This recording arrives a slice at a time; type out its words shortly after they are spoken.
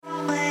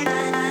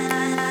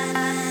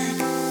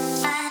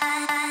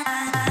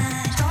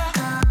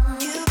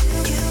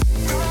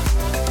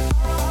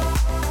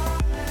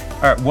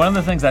All right, one of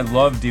the things I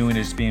love doing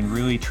is being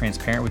really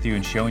transparent with you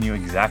and showing you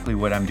exactly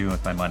what I'm doing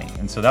with my money.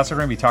 And so that's what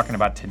we're gonna be talking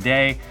about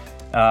today.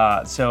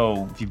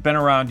 So if you've been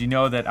around, you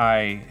know that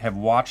I have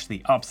watched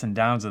the ups and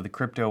downs of the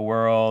crypto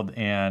world,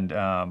 and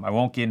I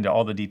won't get into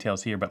all the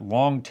details here, but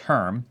long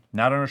term,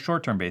 not on a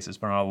short-term basis,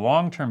 but on a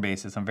long-term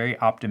basis, I'm very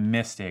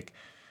optimistic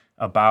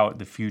about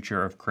the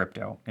future of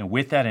crypto. And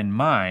with that in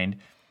mind,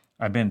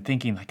 I've been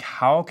thinking, like,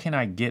 how can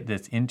I get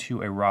this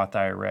into a Roth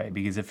IRA?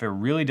 Because if it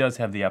really does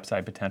have the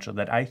upside potential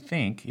that I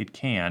think it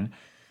can,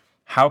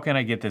 how can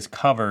I get this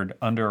covered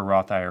under a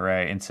Roth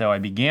IRA? And so I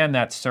began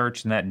that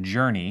search and that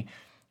journey,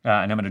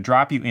 and I'm going to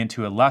drop you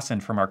into a lesson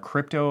from our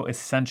Crypto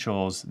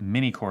Essentials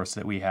mini course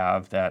that we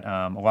have that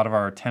a lot of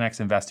our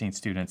 10X investing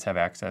students have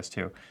access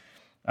to.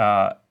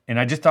 And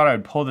I just thought I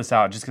would pull this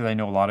out just because I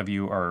know a lot of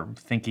you are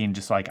thinking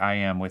just like I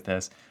am with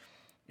this.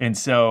 And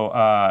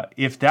so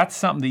if that's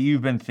something that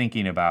you've been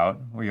thinking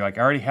about, where you're like,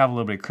 I already have a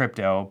little bit of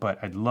crypto, but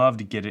I'd love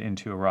to get it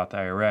into a Roth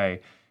IRA,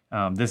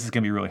 this is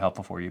going to be really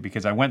helpful for you,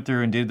 because I went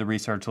through and did the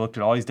research, looked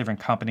at all these different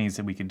companies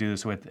that we could do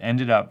this with,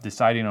 ended up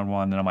deciding on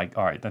one, and I'm like,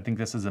 all right, I think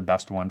this is the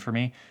best one for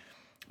me.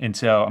 And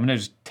so I'm going to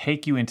just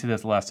take you into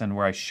this lesson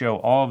where I show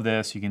all of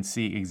this. You can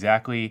see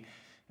exactly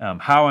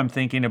how I'm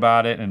thinking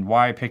about it and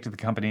why I picked the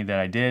company that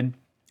I did.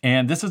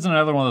 And this is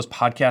another one of those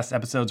podcast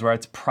episodes where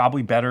it's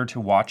probably better to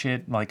watch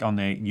it like on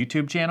the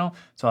YouTube channel.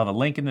 So I'll have a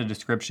link in the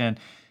description.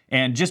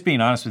 And just being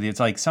honest with you, it's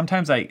like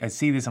sometimes I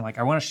see this, I'm like,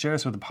 I want to share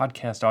this with the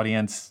podcast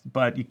audience,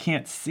 but you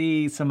can't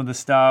see some of the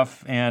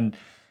stuff. And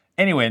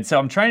anyway, and so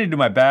I'm trying to do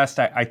my best.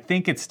 I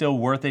think it's still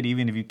worth it,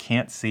 even if you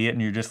can't see it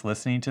and you're just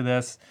listening to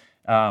this.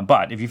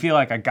 But if you feel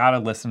like I got to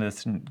listen to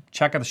this,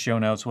 check out the show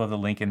notes. We'll have the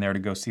link in there to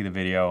go see the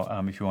video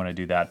if you want to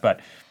do that.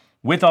 But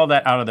with all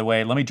that out of the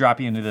way, let me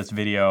drop you into this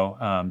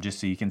video just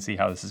so you can see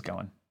how this is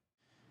going.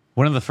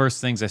 One of the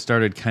first things I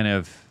started kind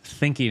of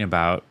thinking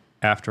about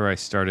after I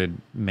started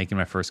making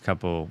my first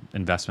couple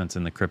investments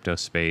in the crypto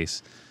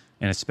space,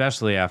 and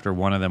especially after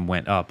one of them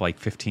went up like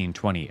 15,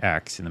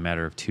 20x in the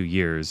matter of 2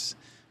 years,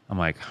 I'm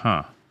like,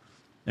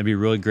 it'd be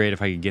really great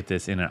if I could get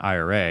this in an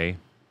IRA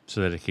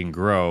so that it can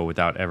grow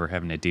without ever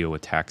having to deal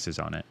with taxes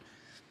on it.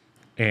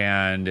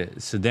 And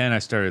so then I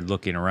started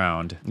looking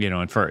around,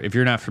 and if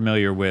you're not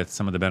familiar with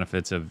some of the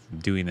benefits of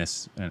doing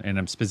this, and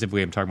I'm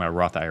talking about a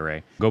Roth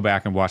IRA, go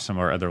back and watch some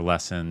of our other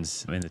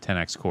lessons in the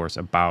 10X course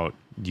about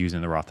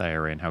using the Roth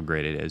IRA and how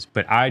great it is.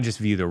 But I just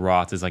view the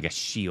Roth as like a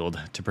shield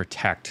to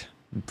protect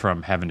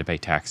from having to pay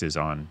taxes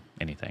on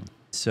anything.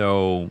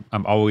 So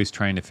I'm always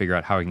trying to figure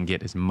out how I can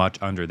get as much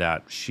under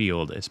that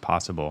shield as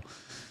possible.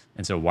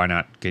 And so why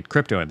not get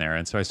crypto in there?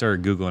 And so I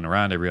started Googling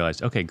around. I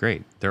realized, okay,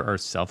 great. There are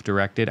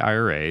self-directed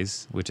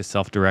IRAs, which a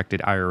self-directed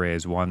IRA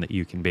is one that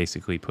you can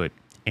basically put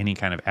any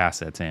kind of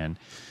assets in.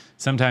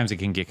 Sometimes it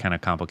can get kind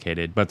of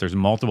complicated, but there's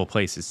multiple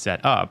places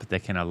set up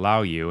that can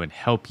allow you and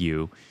help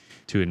you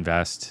to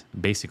invest,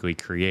 basically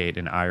create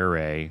an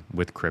IRA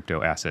with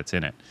crypto assets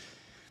in it.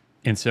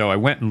 And so I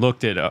went and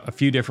looked at a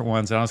few different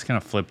ones, and I'll just kind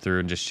of flip through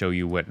and just show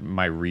you what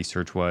my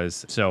research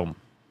was. So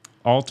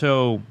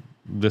Alto,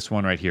 this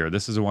one right here,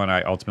 this is the one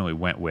I ultimately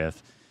went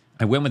with.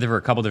 I went with it for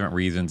a couple different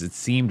reasons. It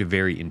seemed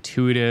very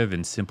intuitive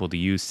and simple to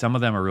use. Some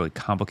of them are really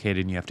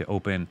complicated, and you have to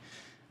open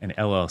an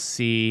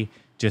LLC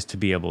just to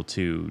be able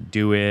to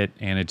do it.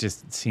 And it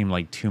just seemed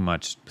like too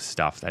much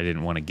stuff that I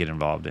didn't want to get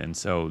involved in.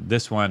 So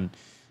this one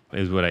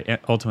is what I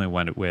ultimately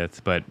went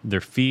with, but their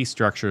fee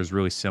structure is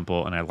really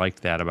simple, and I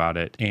liked that about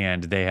it.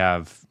 And they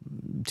have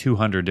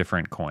 200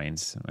 different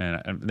coins,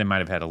 and they might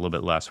have had a little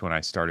bit less when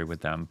I started with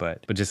them,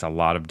 but just a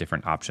lot of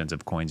different options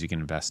of coins you can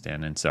invest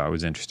in, and so I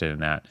was interested in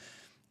that.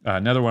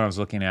 Another one I was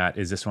looking at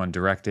is this one,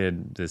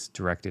 this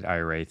directed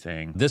IRA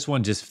thing. This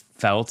one just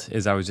felt,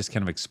 as I was just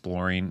kind of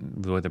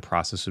exploring what the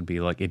process would be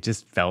like, it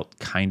just felt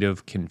kind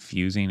of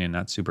confusing and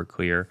not super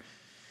clear.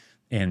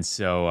 And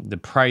so the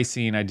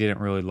pricing, I didn't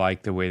really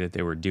like the way that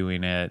they were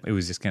doing it. It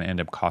was just going to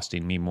end up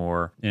costing me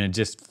more. And it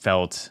just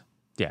felt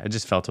a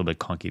little bit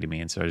clunky to me.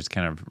 And so I just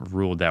kind of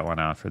ruled that one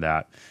out for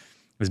that.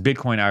 This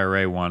Bitcoin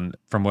IRA one,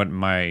 from what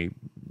my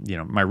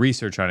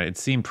research on it, it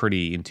seemed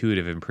pretty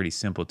intuitive and pretty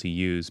simple to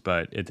use.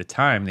 But at the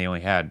time, they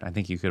only had, I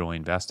think you could only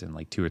invest in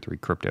like 2 or 3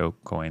 crypto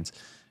coins.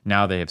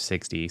 Now they have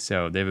 60,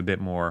 so they have a bit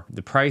more.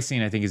 The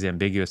pricing, I think, is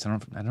ambiguous. I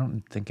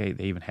don't think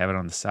they even have it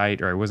on the site,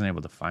 or I wasn't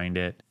able to find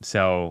it.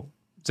 So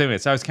anyway,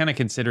 I was kind of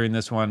considering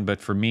this one, but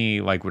for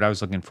me, like what I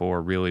was looking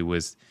for really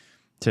was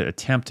to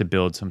attempt to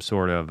build some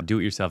sort of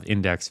do-it-yourself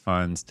index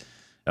funds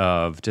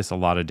of just a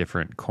lot of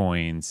different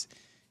coins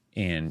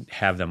and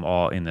have them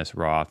all in this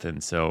Roth.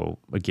 And so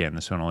again,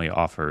 this one only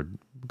offered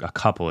a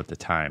couple at the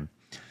time.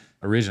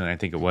 Originally, I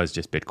think it was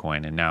just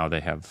Bitcoin, and now they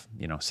have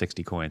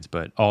 60 coins,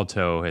 but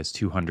Alto has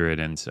 200,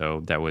 and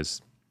so that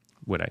was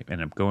what I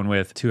ended up going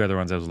with. 2 other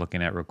ones I was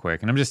looking at real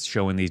quick, and I'm just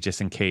showing these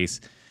just in case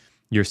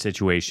your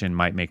situation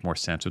might make more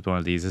sense with one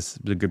of these. This is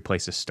a good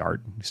place to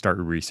start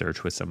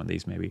research with some of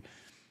these maybe.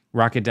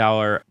 Rocket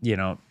Dollar,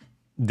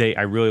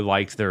 I really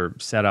liked their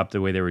setup, the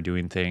way they were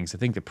doing things. I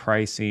think the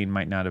pricing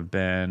might not have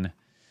been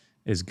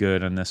as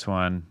good on this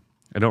one.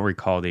 I don't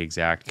recall the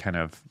exact kind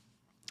of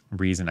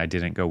reason I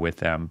didn't go with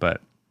them,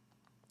 but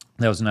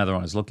That was another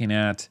one I was looking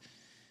at.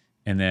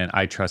 And then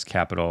I Trust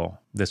Capital.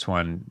 This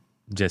one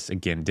just,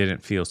 again,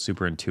 didn't feel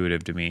super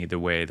intuitive to me, the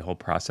way the whole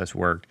process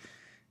worked.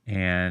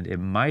 And this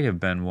might have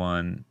been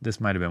one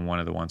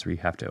of the ones where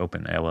you have to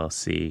open an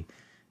LLC.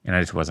 And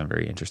I just wasn't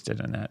very interested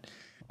in that.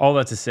 All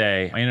that to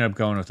say, I ended up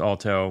going with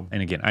Alto.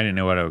 And again, I didn't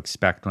know what I would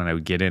expect when I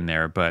would get in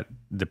there, but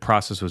the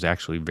process was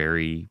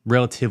actually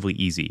relatively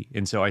easy.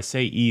 And so I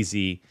say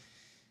easy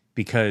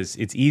because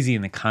it's easy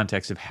in the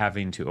context of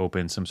having to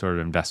open some sort of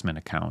investment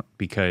account.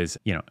 Because,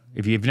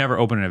 if you've never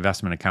opened an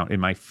investment account, it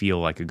might feel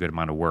like a good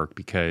amount of work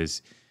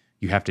because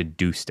you have to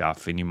do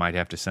stuff, and you might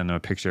have to send them a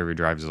picture of your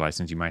driver's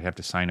license. You might have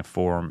to sign a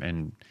form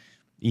and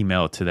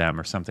email it to them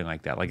or something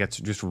like that. Like, that's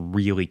just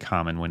really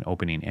common when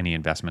opening any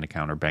investment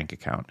account or bank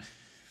account.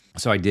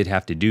 So I did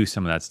have to do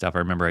some of that stuff. I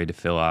remember I had to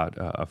fill out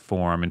a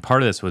form. And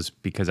part of this was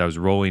because I was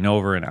rolling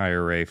over an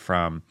IRA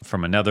from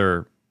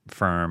another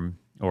firm,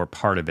 or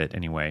part of it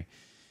anyway.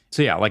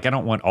 So yeah, like, I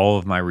don't want all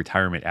of my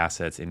retirement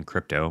assets in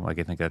crypto. Like,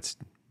 I think that's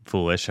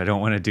foolish. I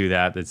don't want to do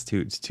that. It's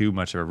too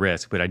much of a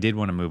risk. But I did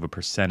want to move a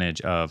percentage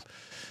of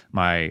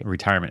my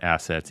retirement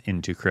assets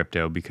into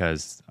crypto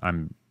because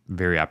I'm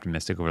very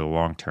optimistic over the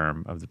long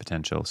term of the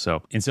potential.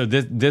 So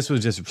this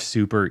was just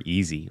super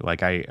easy.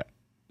 Like, I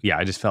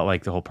just felt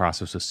like the whole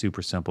process was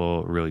super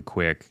simple, really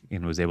quick,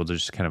 and was able to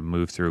just kind of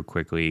move through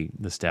quickly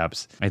the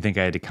steps. I think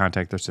I had to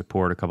contact their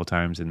support a couple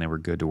times, and they were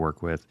good to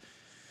work with.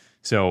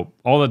 So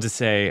all that to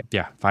say,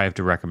 if I have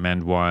to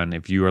recommend one,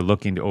 if you are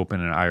looking to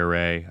open an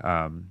IRA,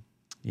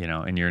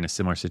 and you're in a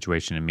similar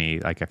situation to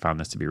me, like, I found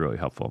this to be really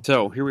helpful.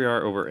 So here we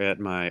are over at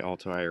my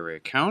Alto IRA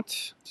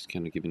account, just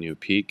kind of giving you a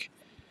peek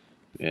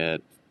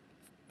at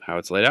how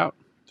it's laid out.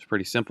 It's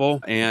pretty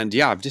simple. And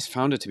I've just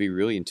found it to be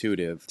really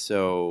intuitive.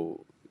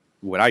 So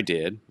what I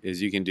did is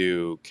you can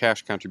do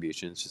cash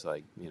contributions, just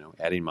like,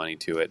 adding money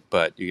to it,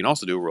 but you can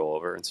also do a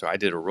rollover. And so I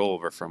did a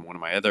rollover from one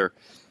of my other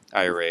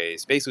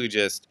IRAs, basically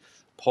just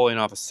pulling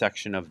off a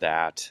section of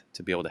that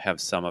to be able to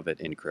have some of it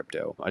in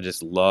crypto. I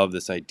just love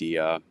this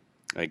idea,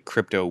 like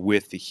crypto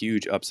with the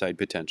huge upside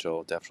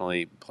potential,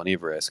 definitely plenty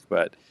of risk,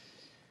 but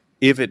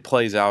if it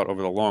plays out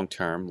over the long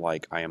term,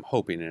 like I am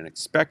hoping and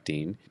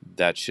expecting,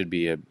 that should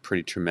be a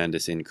pretty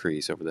tremendous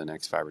increase over the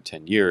next 5 or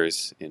 10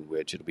 years, in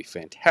which it'll be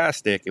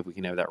fantastic if we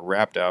can have that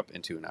wrapped up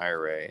into an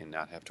IRA and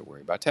not have to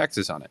worry about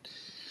taxes on it.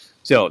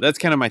 So that's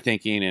kind of my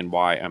thinking and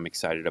why I'm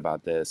excited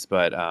about this.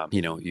 But,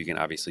 you can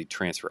obviously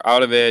transfer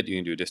out of it. You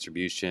can do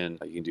distribution.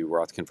 You can do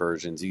Roth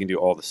conversions. You can do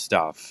all the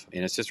stuff.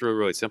 And it's just really,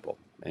 really simple.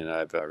 And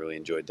I've really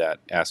enjoyed that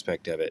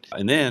aspect of it.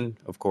 And then,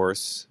 of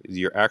course,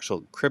 your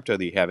actual crypto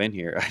that you have in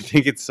here, I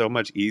think it's so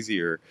much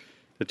easier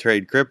to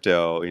trade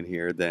crypto in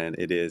here than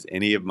it is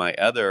any of my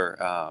other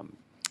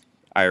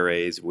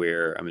IRAs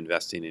where I'm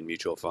investing in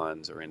mutual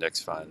funds or index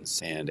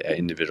funds and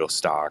individual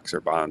stocks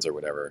or bonds or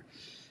whatever.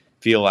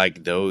 Feel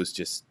like those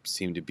just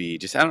seem to be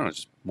just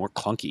more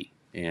clunky.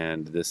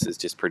 And this is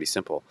just pretty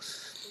simple.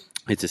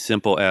 It's as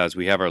simple as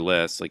we have our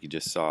list, like you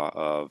just saw,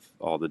 of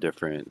all the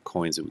different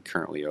coins that we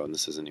currently own.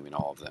 This isn't even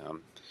all of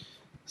them.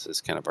 This is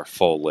kind of our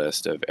full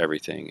list of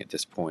everything at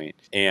this point.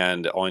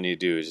 And all I need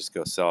to do is just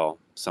go sell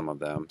some of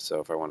them. So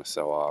if I want to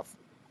sell off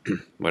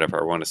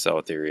whatever, I want to sell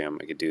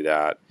Ethereum, I could do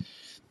that.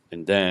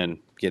 And then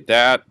get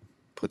that,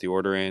 put the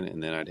order in,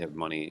 and then I'd have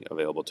money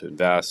available to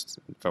invest.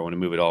 If I want to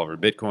move it all over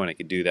to Bitcoin, I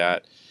could do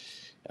that.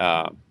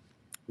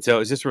 So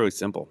it's just really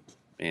simple,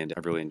 and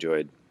I've really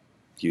enjoyed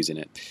using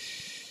it.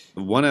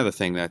 One other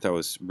thing that I thought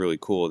was really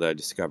cool that I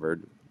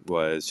discovered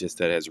was just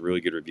that it has really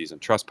good reviews on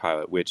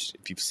Trustpilot, which,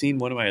 if you've seen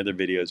one of my other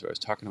videos where I was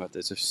talking about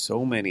this, there's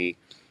so many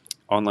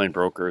online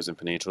brokers and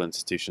financial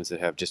institutions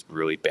that have just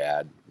really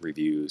bad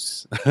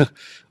reviews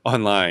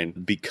online,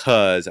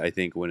 because I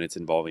think when it's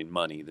involving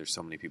money, there's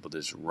so many people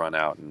just run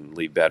out and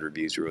leave bad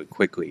reviews really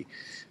quickly.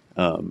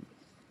 And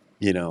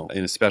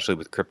especially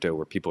with crypto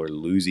where people are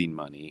losing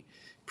money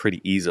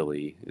pretty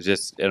easily. It's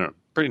just,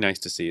 pretty nice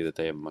to see that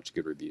they have much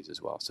good reviews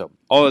as well. So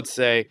all I'd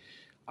say,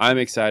 I'm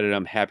excited.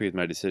 I'm happy with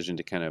my decision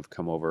to kind of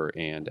come over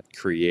and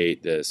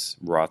create this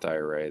Roth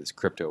IRA, this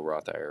crypto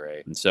Roth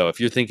IRA. And so if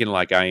you're thinking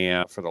like I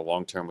am for the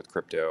long term with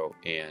crypto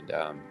and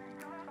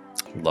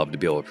love to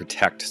be able to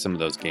protect some of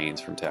those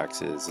gains from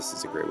taxes, this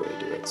is a great way to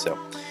do it. So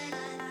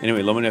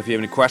anyway, let me know if you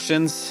have any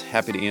questions.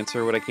 Happy to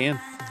answer what I can.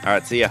 All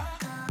right, see ya.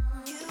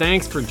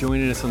 Thanks for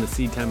joining us on the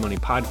Seed Time Money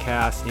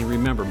podcast. And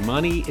remember,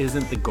 money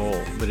isn't the goal,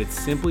 but it's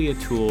simply a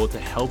tool to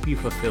help you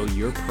fulfill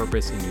your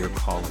purpose and your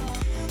calling.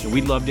 And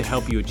we'd love to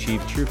help you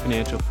achieve true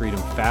financial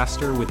freedom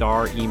faster with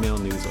our email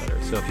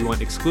newsletter. So if you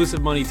want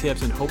exclusive money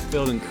tips and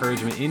hope-filled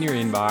encouragement in your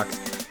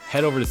inbox,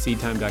 head over to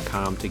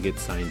seedtime.com to get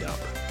signed up.